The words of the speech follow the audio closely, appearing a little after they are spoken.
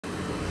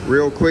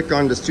Real quick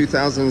on this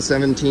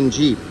 2017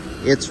 Jeep.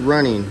 It's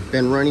running,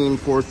 been running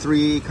for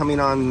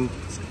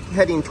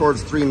heading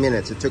towards 3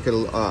 minutes. It took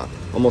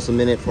almost a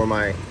minute for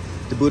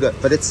to boot up,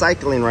 but it's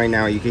cycling right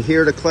now. You can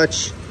hear the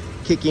clutch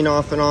kicking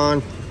off and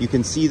on. You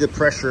can see the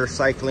pressure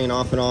cycling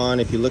off and on.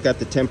 If you look at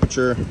the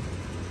temperature,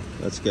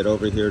 let's get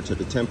over here to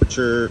the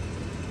temperature.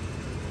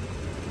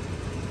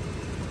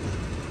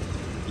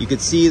 You can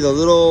see the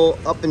little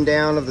up and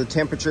down of the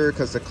temperature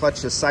because the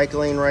clutch is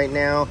cycling right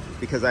now.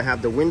 Because I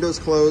have the windows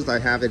closed, I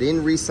have it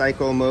in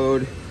recycle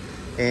mode.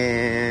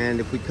 And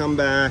if we come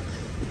back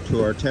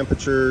to our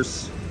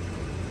temperatures,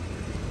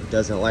 it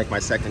doesn't like my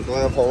second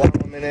glove. Hold on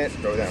a minute,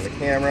 throw down the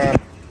camera.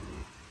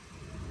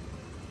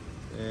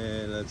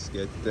 And let's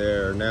get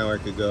there. Now I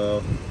could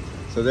go.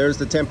 So there's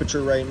the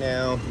temperature right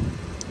now.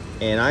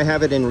 And I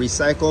have it in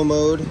recycle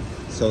mode.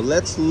 So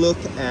let's look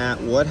at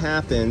what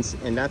happens,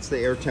 and that's the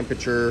air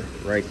temperature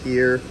right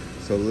here.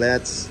 So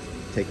let's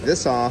take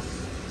this off.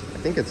 I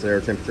think it's the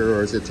air temperature,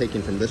 or is it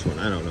taken from this one?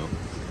 I don't know.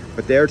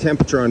 But the air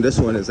temperature on this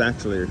one is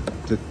actually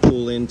to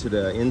pull into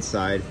the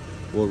inside.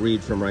 We'll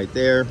read from right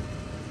there.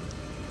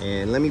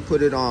 And let me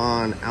put it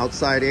on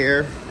outside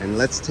air, and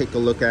let's take a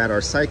look at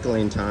our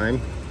cycling time.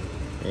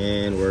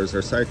 And where's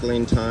our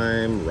cycling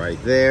time?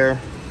 Right there.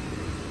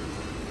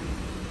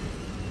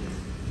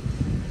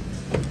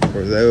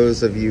 For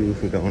those of you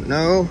who don't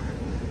know,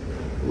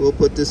 we'll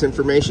put this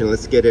information.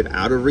 Let's get it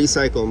out of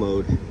recycle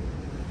mode.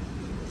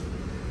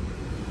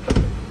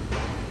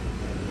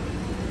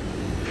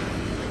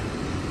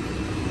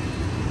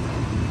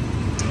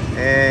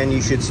 And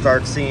you should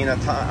start seeing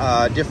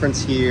a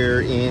difference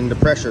here in the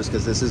pressures,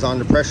 because this is on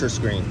the pressure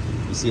screen.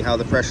 You see how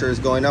the pressure is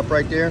going up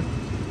right there?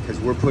 Because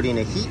we're putting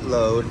a heat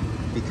load,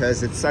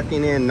 because it's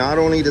sucking in not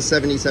only the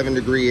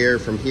 77-degree air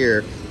from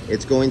here,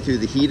 it's going through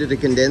the heat of the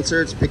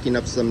condenser, it's picking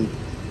up some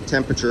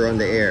temperature on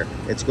the air.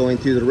 It's going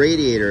through the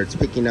radiator, it's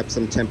picking up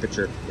some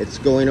temperature. It's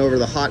going over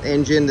the hot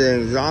engine,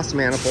 the exhaust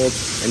manifold,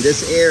 and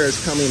this air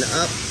is coming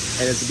up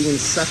and it's being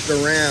sucked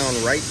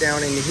around right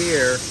down in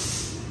here.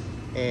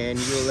 And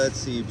let's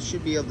see, you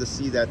should be able to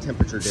see that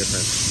temperature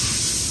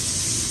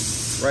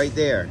difference. Right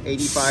there,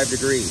 85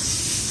 degrees.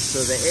 So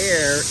the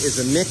air is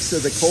a mix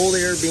of the cold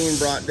air being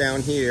brought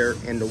down here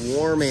and the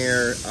warm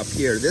air up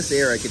here. This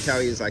air, I could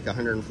tell you, is like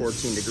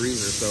 114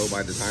 degrees or so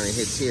by the time it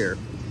hits here,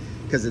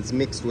 because it's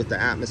mixed with the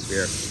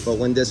atmosphere. But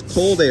when this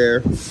cold air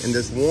and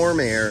this warm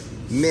air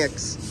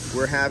mix,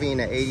 we're having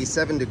an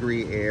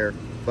 87-degree air,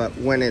 but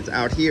when it's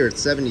out here, it's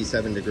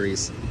 77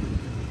 degrees.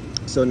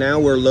 So now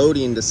we're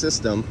loading the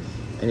system,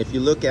 and if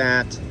you look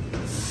at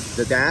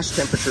the dash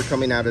temperature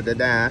coming out of the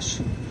dash,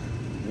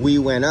 we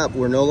went up.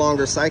 We're no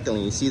longer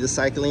cycling. You see the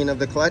cycling of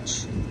the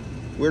clutch?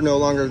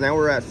 Now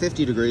we're at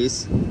 50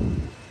 degrees.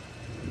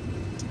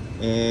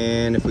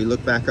 And if we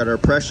look back at our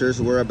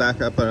pressures, we're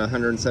back up at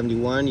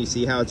 171. You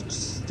see how it's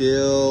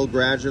still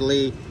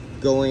gradually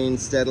going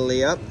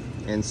steadily up,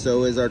 and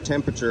so is our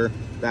temperature.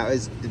 That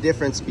is the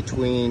difference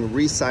between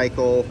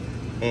recycle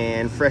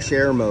and fresh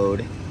air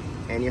mode.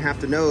 And you have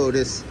to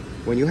notice,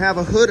 when you have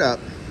a hood up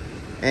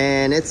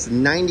and it's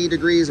 90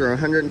 degrees or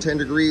 110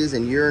 degrees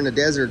and you're in a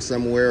desert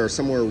somewhere, or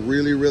somewhere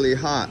really, really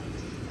hot,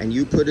 and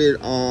you put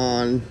it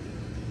on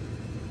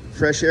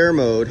fresh air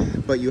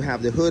mode, but you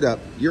have the hood up,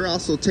 you're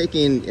also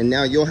taking, and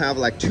now you'll have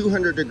like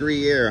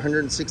 200-degree air,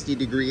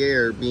 160-degree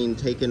air being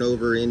taken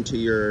over into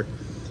your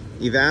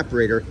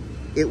evaporator.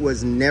 It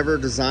was never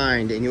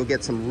designed, and you'll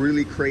get some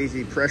really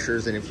crazy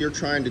pressures. And if you're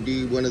trying to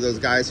do one of those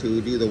guys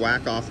who do the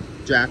whack-off,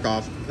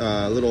 jack-off,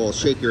 little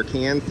shake your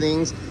can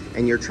things,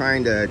 and you're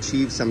trying to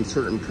achieve some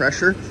certain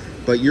pressure,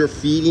 but you're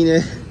feeding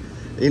it,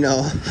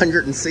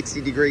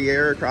 160-degree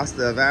air across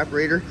the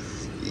evaporator,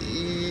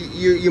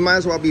 you might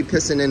as well be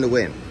pissing in the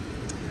wind.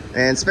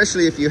 And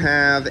especially if you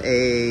have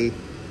a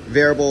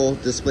variable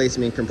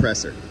displacement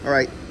compressor. All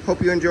right,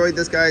 hope you enjoyed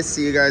this, guys.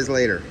 See you guys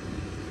later.